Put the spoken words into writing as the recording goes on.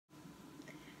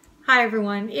Hi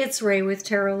everyone, it's Ray with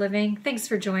Tarot Living. Thanks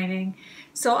for joining.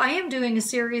 So I am doing a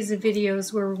series of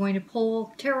videos where we're going to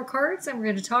pull tarot cards and we're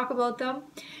going to talk about them.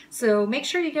 So make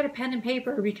sure you get a pen and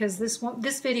paper because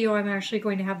this video I'm actually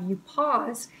going to have you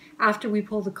pause after we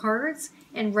pull the cards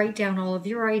and write down all of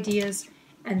your ideas,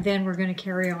 and then we're going to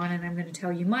carry on and I'm going to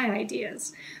tell you my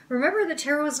ideas. Remember that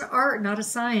tarot is an art, not a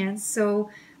science,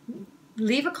 so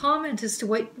leave a comment as to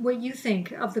what you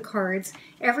think of the cards.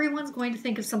 Everyone's going to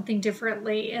think of something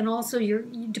differently, and also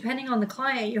depending on the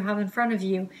client you have in front of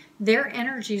you, their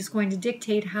energy is going to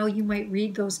dictate how you might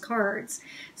read those cards.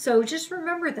 So just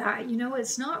remember that,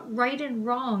 it's not right and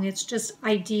wrong, it's just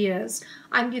ideas.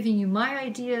 I'm giving you my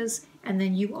ideas, and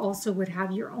then you also would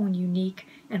have your own unique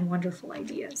and wonderful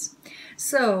ideas.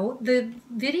 So the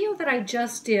video that I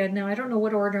just did, now I don't know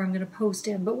what order I'm going to post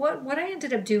in, but what I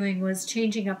ended up doing was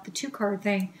changing up the 2-card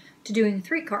thing to doing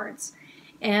 3 cards.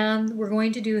 And we're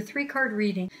going to do a 3-card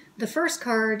reading. The first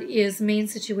card is main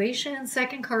situation,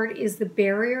 second card is the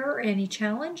barrier or any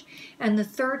challenge, and the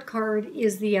third card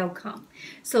is the outcome.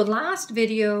 So last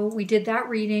video we did that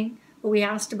reading, but we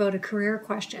asked about a career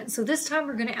question. So this time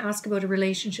we're going to ask about a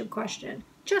relationship question,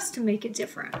 just to make it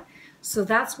different. So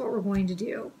that's what we're going to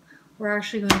do. We're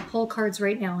actually going to pull cards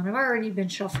right now, and I've already been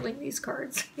shuffling these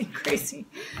cards. Crazy.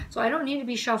 So I don't need to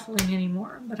be shuffling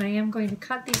anymore, but I am going to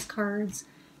cut these cards,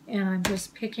 and I'm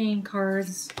just picking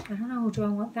cards. I don't know, do I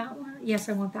want that one? Yes,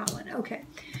 I want that one. Okay.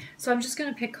 So I'm just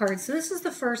going to pick cards. So this is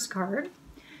the first card.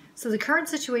 So the current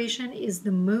situation is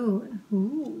the moon.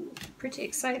 Ooh, pretty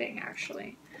exciting,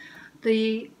 actually.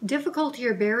 The difficulty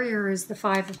or barrier is the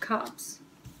 5 of Cups.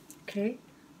 Okay,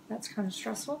 that's kind of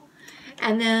stressful.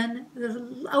 And then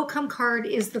the outcome card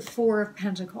is the 4 of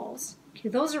Pentacles. Okay,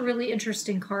 those are really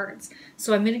interesting cards.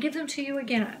 So I'm going to give them to you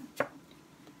again.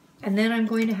 And then I'm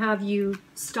going to have you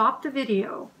stop the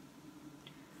video.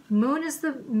 Moon is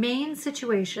the main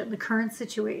situation, the current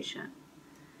situation.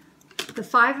 The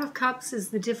 5 of Cups is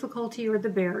the difficulty or the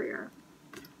barrier.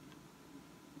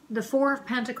 The 4 of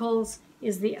Pentacles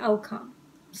is the outcome.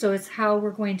 So it's how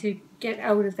we're going to get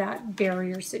out of that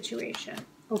barrier situation.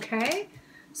 Okay?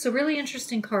 So really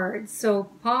interesting cards. So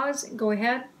pause, go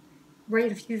ahead,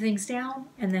 write a few things down,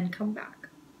 and then come back.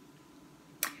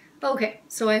 Okay,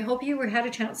 so I hope you had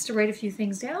a chance to write a few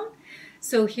things down.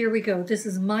 So here we go. This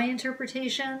is my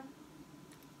interpretation.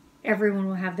 Everyone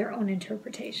will have their own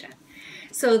interpretation.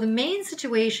 So the main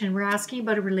situation, we're asking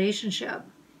about a relationship,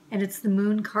 and it's the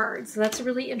moon card. So that's a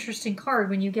really interesting card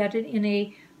when you get it in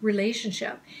a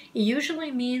relationship. It usually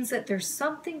means that there's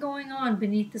something going on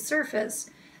beneath the surface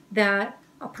that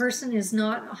a person is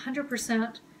not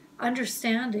 100%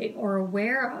 understanding or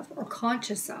aware of or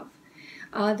conscious of.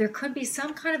 There could be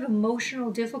some kind of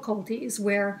emotional difficulties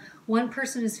where one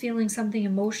person is feeling something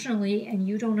emotionally and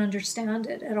you don't understand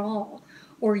it at all.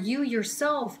 Or you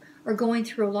yourself are going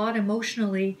through a lot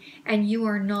emotionally and you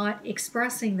are not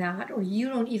expressing that, or you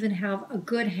don't even have a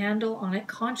good handle on it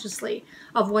consciously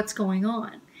of what's going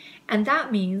on. And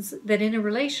that means that in a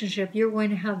relationship, you're going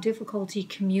to have difficulty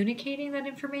communicating that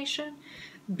information,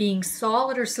 being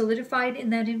solid or solidified in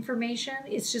that information.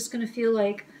 It's just going to feel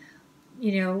like,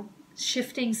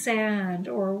 shifting sand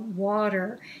or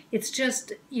water. It's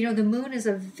just, the moon is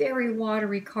a very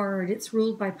watery card. It's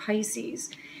ruled by Pisces.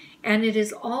 And it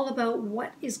is all about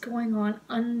what is going on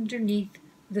underneath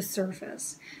the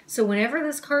surface. So whenever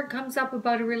this card comes up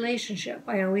about a relationship,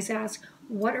 I always ask,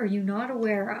 what are you not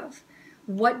aware of?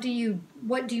 What do you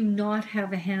not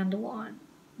have a handle on?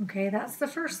 Okay, that's the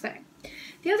first thing.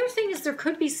 The other thing is there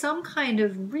could be some kind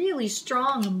of really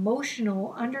strong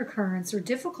emotional undercurrents or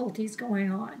difficulties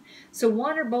going on. So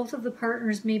one or both of the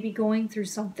partners may be going through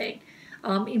something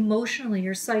emotionally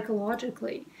or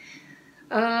psychologically.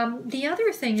 The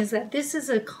other thing is that this is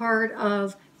a card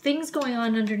of things going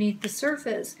on underneath the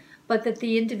surface, but that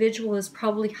the individual is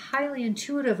probably highly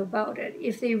intuitive about it.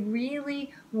 If they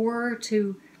really were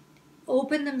to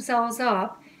open themselves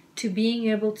up to being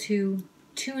able to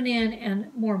tune in and,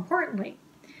 more importantly,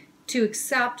 to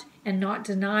accept and not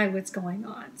deny what's going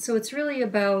on. So it's really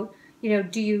about,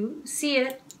 do you see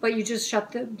it, but you just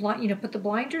shut the put the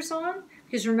blinders on?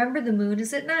 Because remember, the moon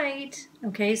is at night,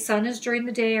 okay? Sun is during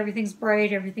the day, everything's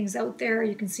bright, everything's out there,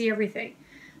 you can see everything.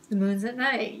 The moon's at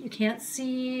night, you can't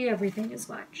see everything as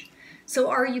much. So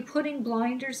are you putting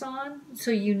blinders on?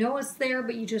 So you know it's there,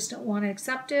 but you just don't want to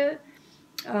accept it.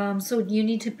 So you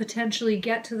need to potentially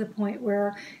get to the point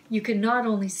where you can not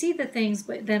only see the things,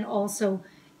 but then also,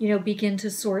 begin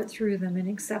to sort through them and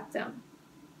accept them.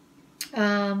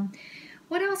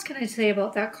 What else can I say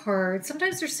about that card?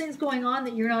 Sometimes there's things going on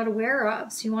that you're not aware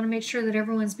of, so you want to make sure that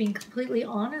everyone's being completely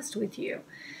honest with you.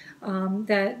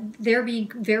 that they're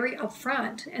being very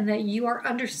upfront and that you are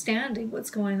understanding what's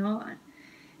going on.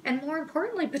 And more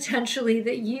importantly, potentially,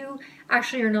 that you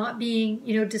actually are not being,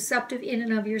 deceptive in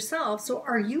and of yourself. So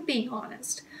are you being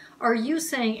honest? Are you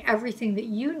saying everything that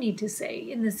you need to say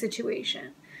in this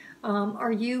situation?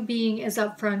 Are you being as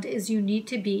upfront as you need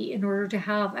to be in order to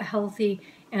have a healthy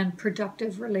and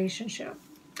productive relationship?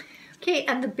 Okay,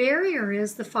 and the barrier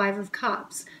is the Five of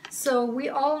Cups. So we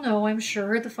all know, I'm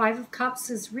sure, the Five of Cups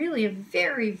is really a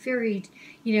very, very,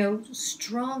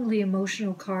 strongly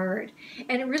emotional card.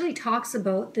 And it really talks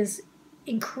about this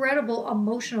incredible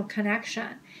emotional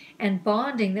connection and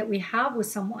bonding that we have with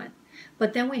someone.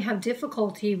 But then we have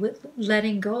difficulty with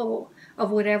letting go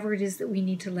of whatever it is that we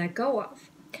need to let go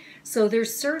of. So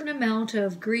there's certain amount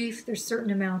of grief, there's certain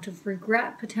amount of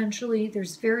regret potentially,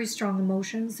 there's very strong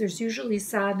emotions, there's usually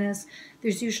sadness,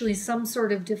 there's usually some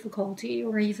sort of difficulty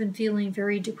or even feeling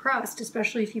very depressed,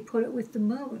 especially if you put it with the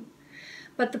moon.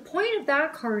 But the point of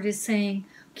that card is saying,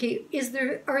 okay,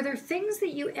 are there things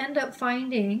that you end up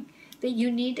finding that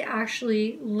you need to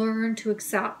actually learn to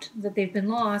accept that they've been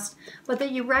lost, but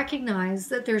that you recognize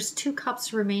that there's 2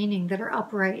 cups remaining that are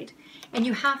upright, and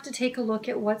you have to take a look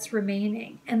at what's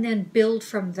remaining and then build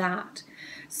from that.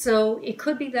 So it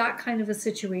could be that kind of a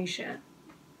situation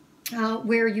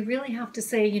where you really have to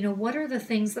say, what are the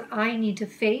things that I need to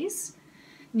face,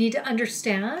 need to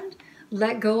understand,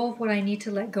 let go of what I need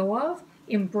to let go of,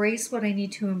 embrace what I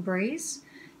need to embrace.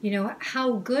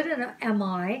 How good am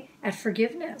I at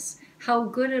forgiveness? How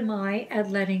good am I at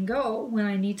letting go when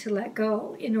I need to let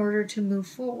go in order to move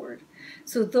forward?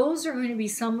 So those are going to be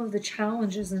some of the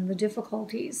challenges and the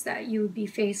difficulties that you would be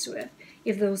faced with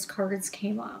if those cards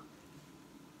came up.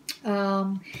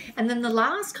 And then the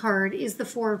last card is the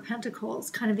Four of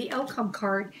Pentacles, kind of the outcome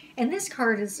card. And this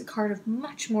card is a card of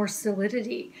much more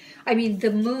solidity. I mean,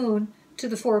 the moon to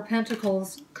the Four of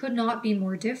Pentacles could not be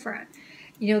more different.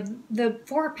 The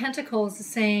Four of Pentacles is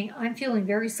saying, I'm feeling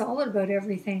very solid about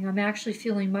everything. I'm actually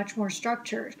feeling much more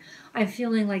structured. I'm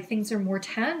feeling like things are more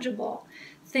tangible.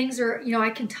 Things are,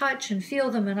 I can touch and feel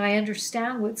them and I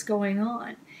understand what's going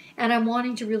on. And I'm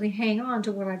wanting to really hang on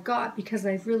to what I've got because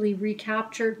I've really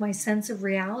recaptured my sense of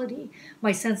reality,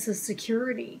 my sense of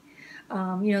security,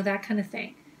 that kind of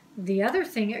thing. The other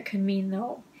thing it can mean,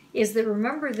 though, is that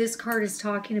remember this card is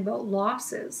talking about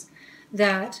losses,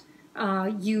 that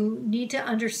you need to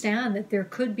understand that there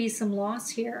could be some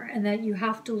loss here and that you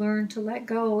have to learn to let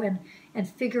go and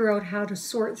figure out how to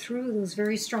sort through those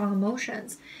very strong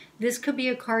emotions. This could be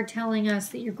a card telling us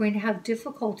that you're going to have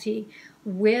difficulty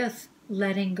with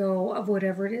letting go of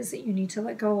whatever it is that you need to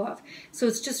let go of. So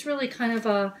it's just really kind of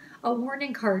a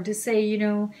warning card to say,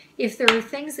 if there are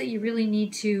things that you really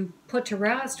need to put to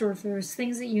rest, or if there's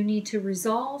things that you need to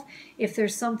resolve, if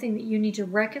there's something that you need to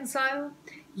reconcile,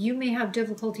 you may have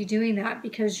difficulty doing that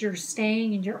because you're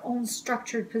staying in your own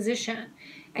structured position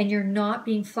and you're not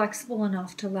being flexible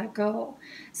enough to let go.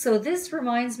 So this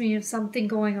reminds me of something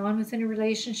going on within a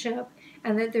relationship,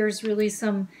 and that there's really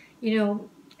some,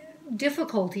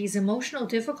 difficulties, emotional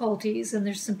difficulties, and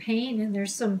there's some pain and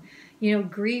there's some,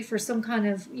 grief or some kind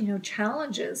of,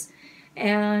 challenges.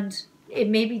 And it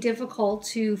may be difficult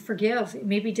to forgive. It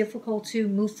may be difficult to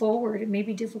move forward. It may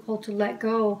be difficult to let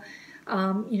go,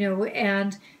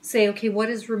 and say, okay, what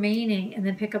is remaining? And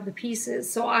then pick up the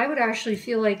pieces. So I would actually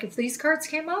feel like if these cards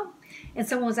came up and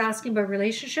someone was asking about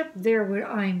relationship, there would,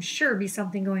 I'm sure, be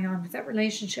something going on with that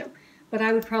relationship. But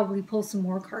I would probably pull some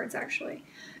more cards, actually,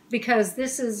 because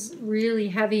this is really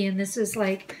heavy, and this is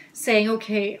like saying,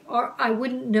 okay, I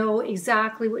wouldn't know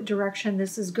exactly what direction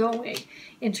this is going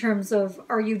in terms of,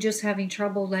 are you just having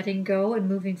trouble letting go and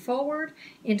moving forward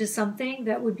into something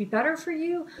that would be better for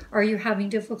you? Are you having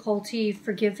difficulty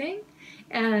forgiving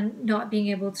and not being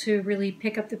able to really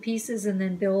pick up the pieces and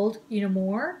then build,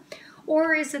 more?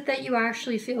 Or is it that you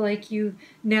actually feel like you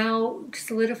now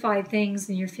solidified things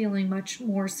and you're feeling much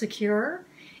more secure,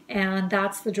 and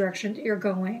that's the direction that you're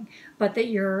going, but that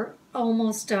you're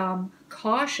almost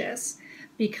cautious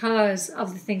because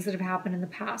of the things that have happened in the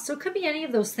past? So it could be any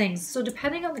of those things. So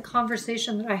depending on the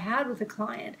conversation that I had with a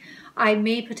client, I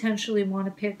may potentially want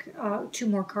to pick 2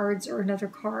 more cards or another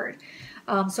card.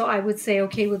 So I would say,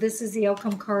 okay, well, this is the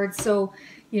outcome card. So,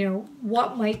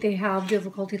 what might they have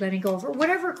difficulty letting go of? Or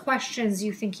whatever questions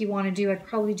you think you want to do, I'd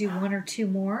probably do 1 or 2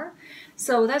 more.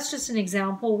 So that's just an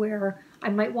example where I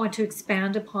might want to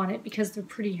expand upon it because they're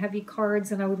pretty heavy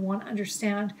cards and I would want to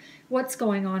understand what's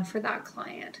going on for that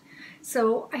client.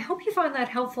 So I hope you found that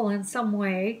helpful in some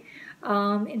way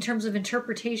in terms of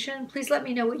interpretation. Please let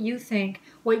me know what you think.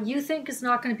 What you think is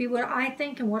not going to be what I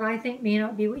think, and what I think may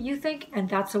not be what you think, and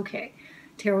that's okay.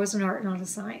 Tarot is an art, not a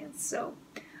science. So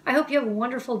I hope you have a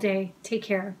wonderful day. Take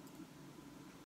care.